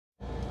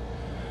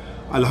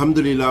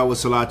Alhamdulillah wa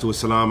salatu wa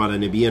salam ala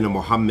nabiyyina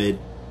Muhammad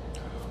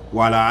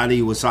wa ala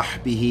alihi wa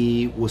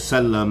sahbihi wa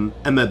sallam.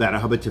 Amma ba'da,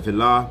 habati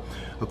fillah.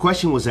 A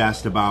question was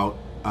asked about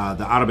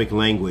the Arabic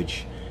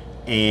language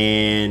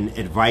and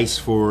advice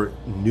for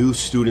new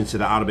students of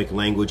the Arabic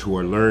language who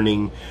are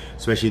learning,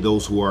 especially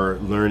those who are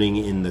learning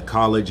in the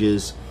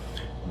colleges,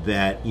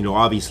 that, you know,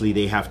 obviously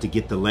they have to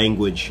get the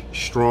language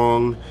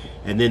strong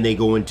and then they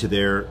go into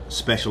their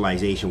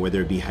specialization,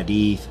 whether it be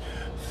hadith,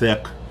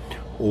 fiqh,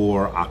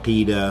 or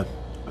aqidah,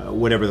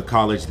 whatever the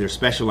college they're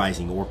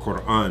specializing, or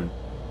Quran.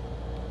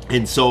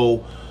 And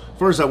so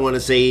first I want to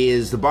say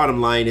is the bottom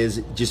line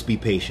is just be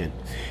patient,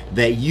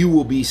 that you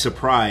will be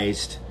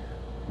surprised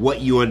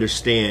what you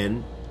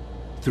understand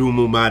through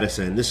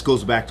mumadasa. And this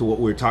goes back to what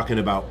we were talking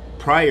about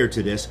prior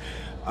to this,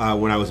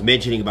 when I was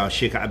mentioning about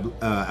Sheikh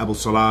Abu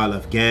Salah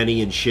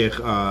al-Afghani and Sheikh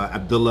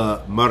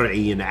Abdullah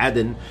Mar'i in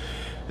Aden,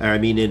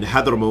 in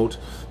Hadramaut,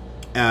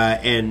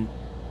 and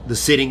the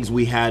sittings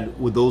we had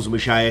with those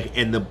mashayikh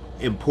and the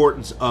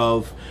importance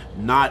of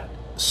not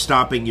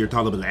stopping your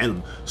talib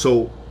al-ilm.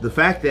 So the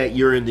fact that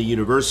you're in the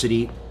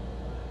university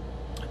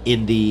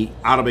in the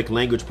Arabic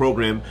language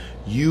program,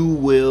 you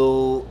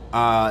will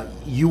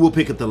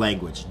pick up the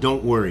language.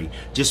 Don't worry.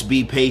 Just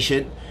be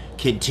patient.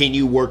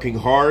 Continue working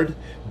hard.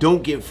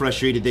 Don't get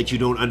frustrated that you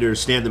don't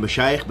understand the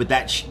mashayikh, but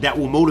that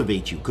will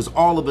motivate you, because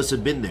all of us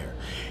have been there,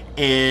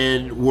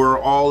 and we're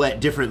all at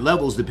different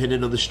levels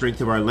depending on the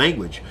strength of our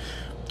language.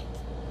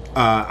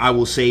 I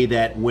will say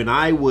that when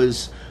I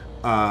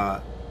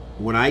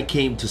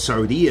came to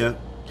Saudi, and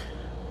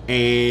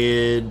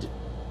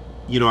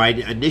I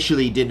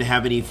initially didn't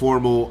have any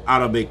formal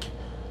Arabic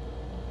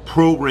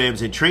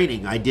programs and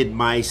training. I did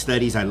my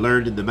studies, I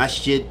learned in the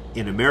masjid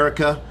in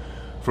America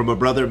from a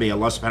brother, may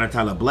Allah subhanahu wa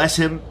ta'ala bless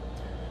him,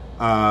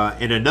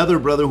 and another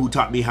brother who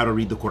taught me how to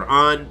read the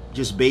Quran,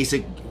 just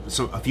basic,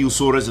 a few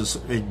surahs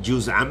and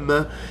juz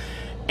amma,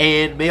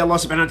 and may Allah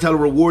subhanahu wa ta'ala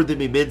reward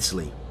them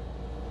immensely.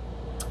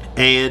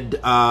 And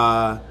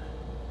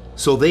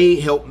so they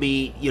helped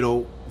me,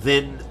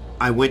 then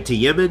I went to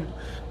Yemen.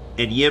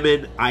 In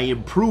Yemen, I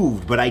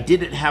improved, but I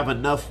didn't have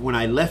enough when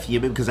I left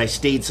Yemen, because I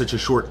stayed such a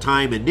short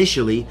time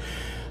initially.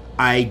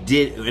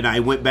 And I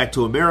went back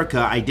to America.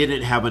 I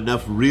didn't have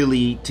enough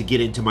really to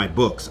get into my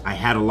books. I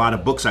had a lot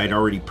of books I'd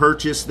already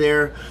purchased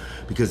there,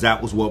 because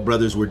that was what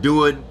brothers were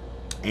doing.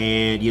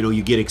 And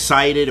you get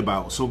excited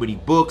about so many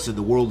books, and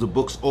the world of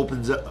books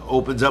opens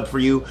up for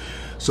you,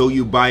 so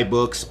you buy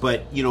books.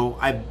 But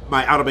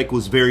my Arabic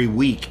was very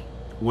weak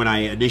when I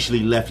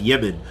initially left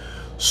Yemen.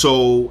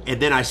 So,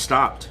 and then I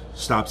stopped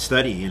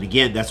studying. And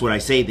again, that's what I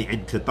say, the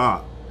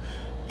inqita.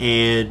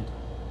 And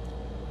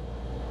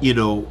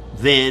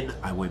then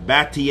I went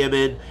back to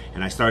Yemen,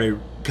 and I started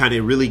kind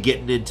of really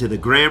getting into the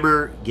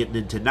grammar, getting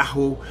into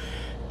nahu,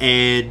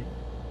 and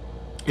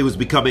it was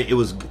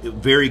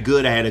very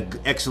good. I had an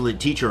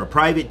excellent teacher, a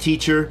private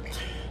teacher,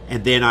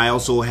 and then I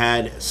also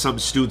had some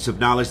students of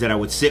knowledge that I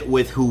would sit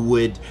with who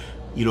would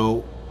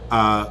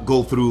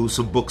go through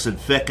some books and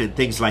fiqh and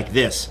things like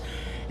this.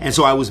 And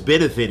so I was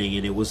benefiting,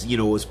 and it was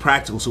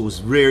practical. So it was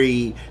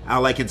very,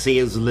 all I can say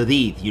is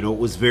ladith. It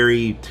was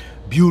very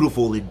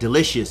beautiful and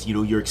delicious.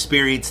 You're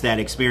that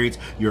experience,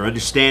 you're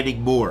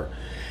understanding more.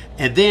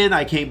 And then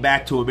I came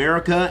back to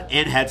America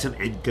and had some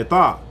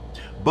inqita.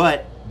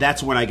 But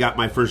that's when I got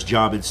my first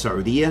job in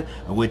Saudi. I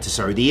went to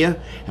Saudi, and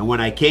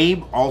when I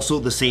came, also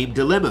the same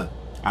dilemma.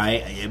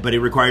 But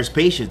it requires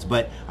patience.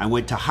 But I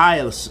went to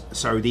Hail,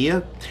 Saudi,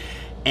 and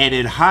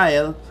in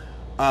Hail,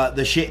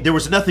 there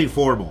was nothing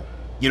formal.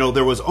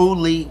 There was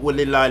only,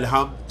 walillah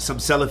alhamd, some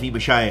Salafi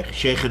mashayikh.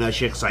 Shaykhina,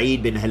 Sheikh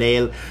Saeed bin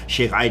Halal,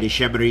 Sheikh Aid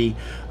al-Shamri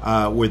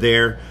were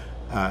there,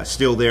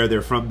 still there.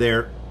 They're from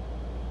there.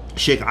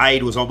 Sheikh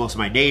Aid was almost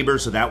my neighbor,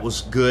 so that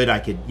was good. I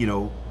could,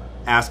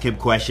 ask him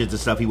questions and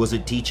stuff. He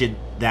wasn't teaching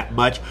that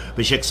much,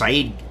 but Sheikh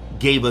Saeed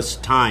gave us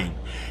time.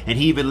 And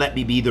he even let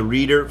me be the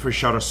reader for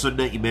Sharh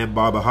Sunnah Imam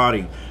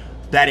Barbahari.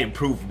 That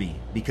improved me,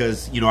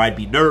 because, I'd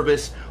be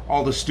nervous.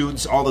 All the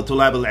students, all the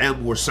Tulab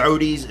al-Ilm were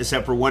Saudis,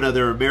 except for one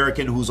other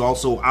American who's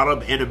also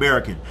Arab and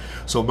American.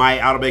 So my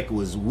Arabic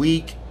was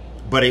weak,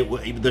 but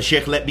the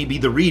Sheikh let me be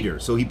the reader,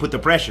 so he put the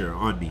pressure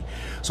on me.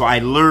 So I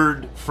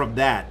learned from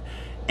that.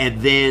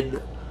 And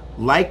then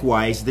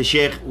likewise, the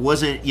Sheikh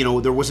wasn't,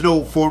 there was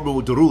no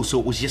formal durus, so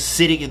it was just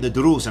sitting in the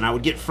durus, and I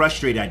would get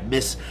frustrated. I'd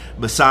miss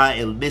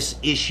masail, miss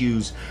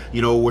issues.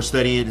 We're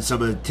studying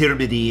some of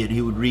Tirmidhi, and he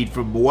would read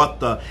from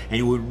Muwatta, and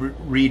he would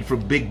read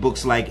from big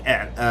books like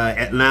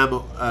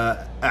A'lam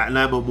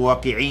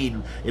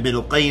al-Muwaqqi'in, Ibn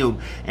al-Qayyim,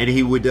 and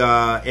he would,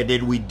 and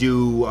then we'd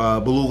do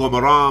Bulugh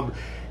al-Maram,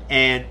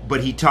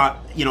 but he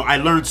taught, I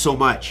learned so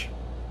much.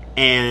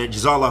 And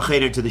Jazakallah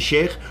khairan to the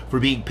Sheikh for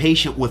being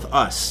patient with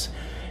us,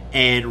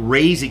 and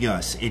raising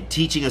us and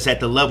teaching us at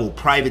the level,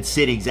 private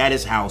sittings at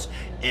his house,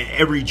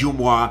 every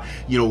Jumu'ah,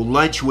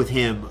 lunch with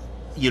him,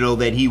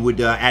 that he would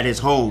at his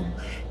home,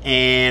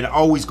 and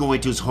always going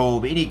to his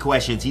home. Any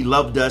questions, he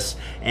loved us,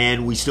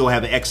 and we still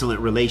have excellent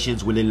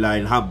relations,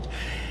 walillah alhamd.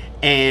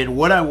 And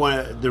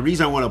the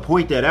reason I want to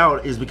point that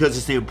out is because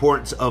it's the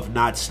importance of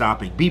not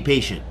stopping. Be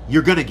patient.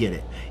 You're going to get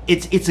it.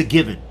 It's a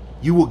given.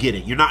 You will get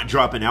it. You're not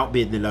dropping out,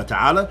 bi'idhnillah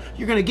ta'ala.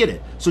 You're going to get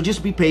it. So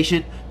just be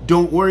patient.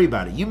 Don't worry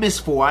about it. You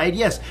miss fawaid,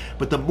 yes.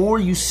 But the more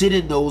you sit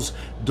in those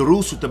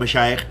durus with the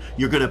mashayikh,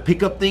 you're going to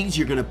pick up things.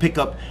 You're going to pick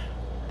up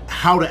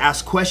how to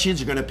ask questions.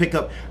 You're going to pick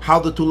up how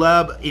the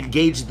tulab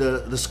engage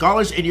the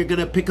scholars. And you're going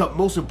to pick up,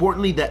 most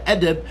importantly, the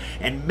adab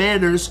and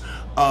manners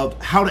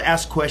of how to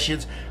ask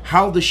questions,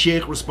 how the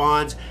sheikh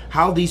responds,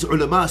 how these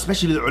ulama,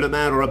 especially the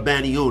ulama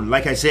rabbaniyun,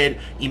 like I said,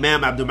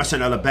 Imam Abdul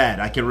Masan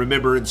al-Abad, I can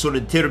remember in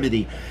Sunan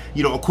Tirmidhi,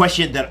 a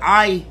question that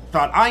I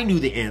thought I knew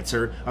the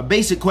answer, a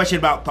basic question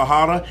about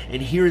tahara,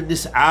 and hearing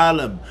this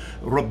alim,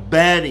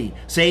 rabbani,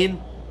 saying,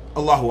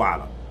 Allahu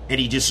A'lam. And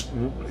he just,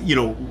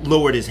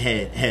 lowered his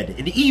head.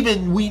 And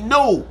even we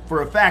know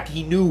for a fact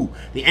he knew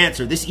the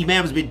answer. This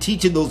imam's been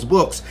teaching those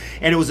books.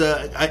 And it was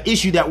a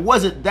issue that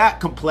wasn't that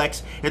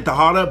complex in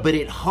Tahara, but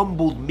it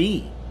humbled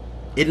me.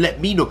 It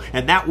let me know.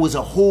 And that was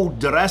a whole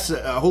dars,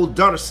 a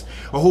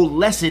whole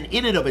lesson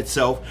in and of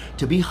itself,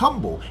 to be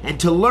humble and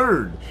to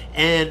learn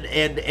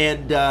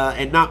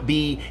and not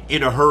be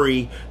in a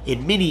hurry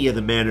in many of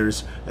the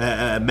matters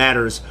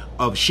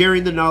of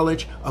sharing the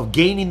knowledge, of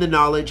gaining the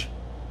knowledge,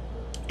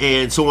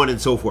 and so on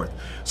and so forth.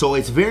 So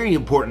it's very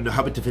important,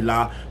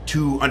 Habibullah,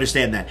 to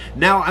understand that.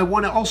 Now, I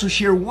want to also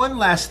share one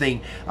last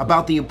thing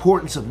about the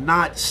importance of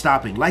not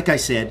stopping. Like I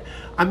said,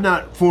 I'm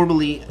not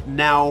formally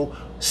now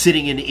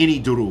sitting in any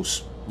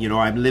durus.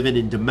 I'm living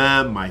in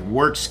Dammam. My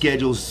work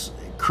schedule's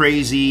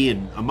crazy,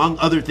 and among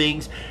other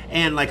things.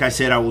 And like I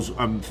said,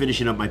 I'm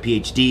finishing up my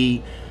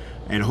PhD,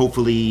 and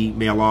hopefully,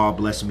 may Allah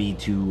bless me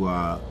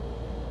to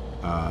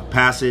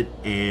pass it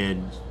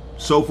and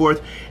so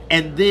forth.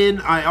 And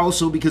then I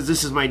also, because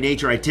this is my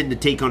nature, I tend to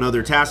take on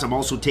other tasks. I'm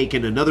also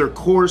taking another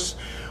course,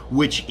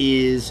 which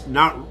is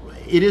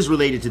it is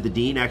related to the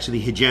deen,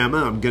 actually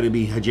hijama. I'm going to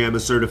be hijama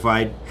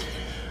certified.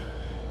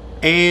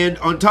 And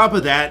on top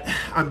of that,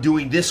 I'm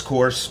doing this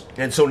course.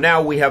 And so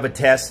now we have a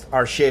test.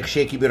 Our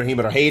Sheikh Ibrahim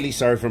Raheli,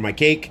 sorry for my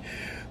cake.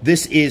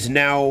 This is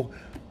now,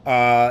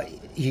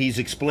 he's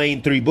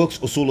explained 3 books,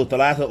 Usul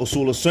al-Thalatha,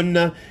 Usul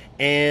al-Sunnah,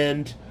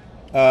 and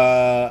Usul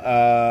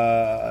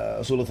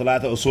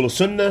al-Thalatha, Usul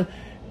al-Sunnah,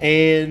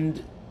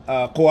 and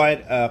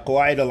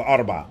Qawaid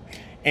al-Arba.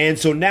 And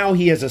so now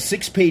he has a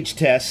 6-page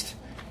test,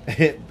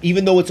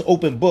 even though it's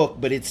open book,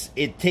 but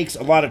it takes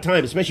a lot of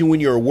time, especially when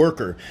you're a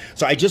worker.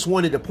 So I just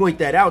wanted to point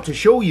that out to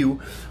show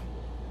you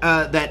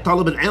that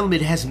Talib al-Ilm,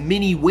 it has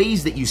many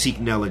ways that you seek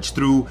knowledge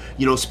through,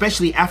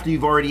 especially after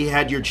you've already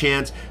had your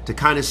chance to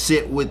kind of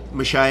sit with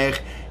mashayikh,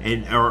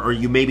 and or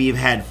you maybe have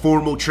had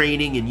formal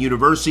training in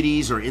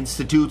universities or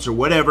institutes or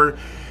whatever.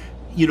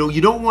 You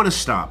don't want to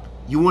stop.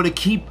 You want to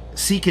keep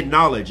seeking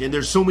knowledge, and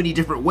there's so many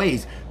different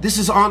ways. This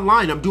is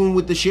online. I'm doing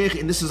with the sheikh,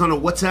 and this is on a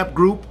WhatsApp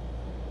group.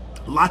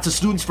 Lots of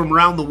students from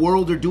around the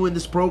world are doing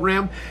this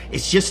program.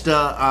 It's just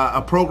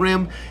a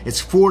program.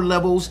 It's 4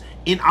 levels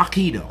in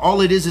Aqidah.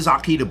 All it is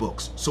Aqidah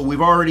books. So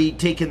we've already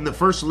taken the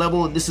first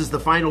level, and this is the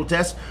final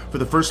test for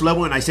the first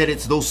level, and I said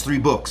it's those 3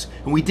 books.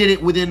 And we did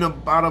it within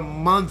about a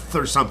month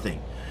or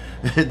something.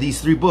 These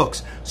 3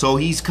 books. So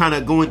he's kind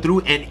of going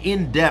through and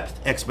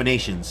in-depth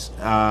explanations.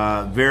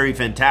 Very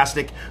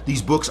fantastic.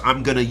 These books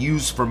I'm going to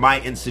use for my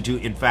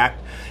institute, in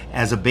fact,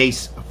 as a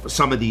base for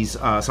some of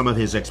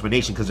his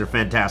explanation, because they're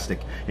fantastic.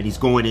 And he's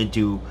going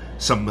into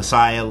some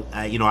masail.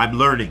 I'm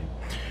learning.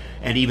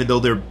 And even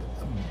though they're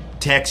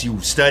texts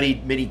you've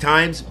studied many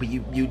times, but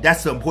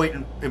that's the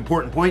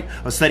important point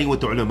of studying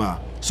with the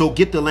ulama. So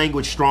get the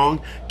language strong,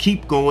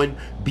 keep going,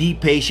 be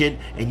patient,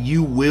 and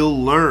you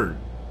will learn.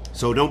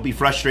 So don't be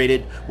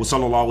frustrated. Wa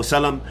sallallahu wa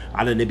sallam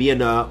ala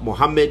nabiyyina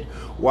Muhammad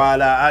wa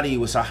ala alihi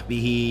wa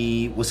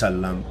sahbihi wa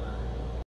sallam.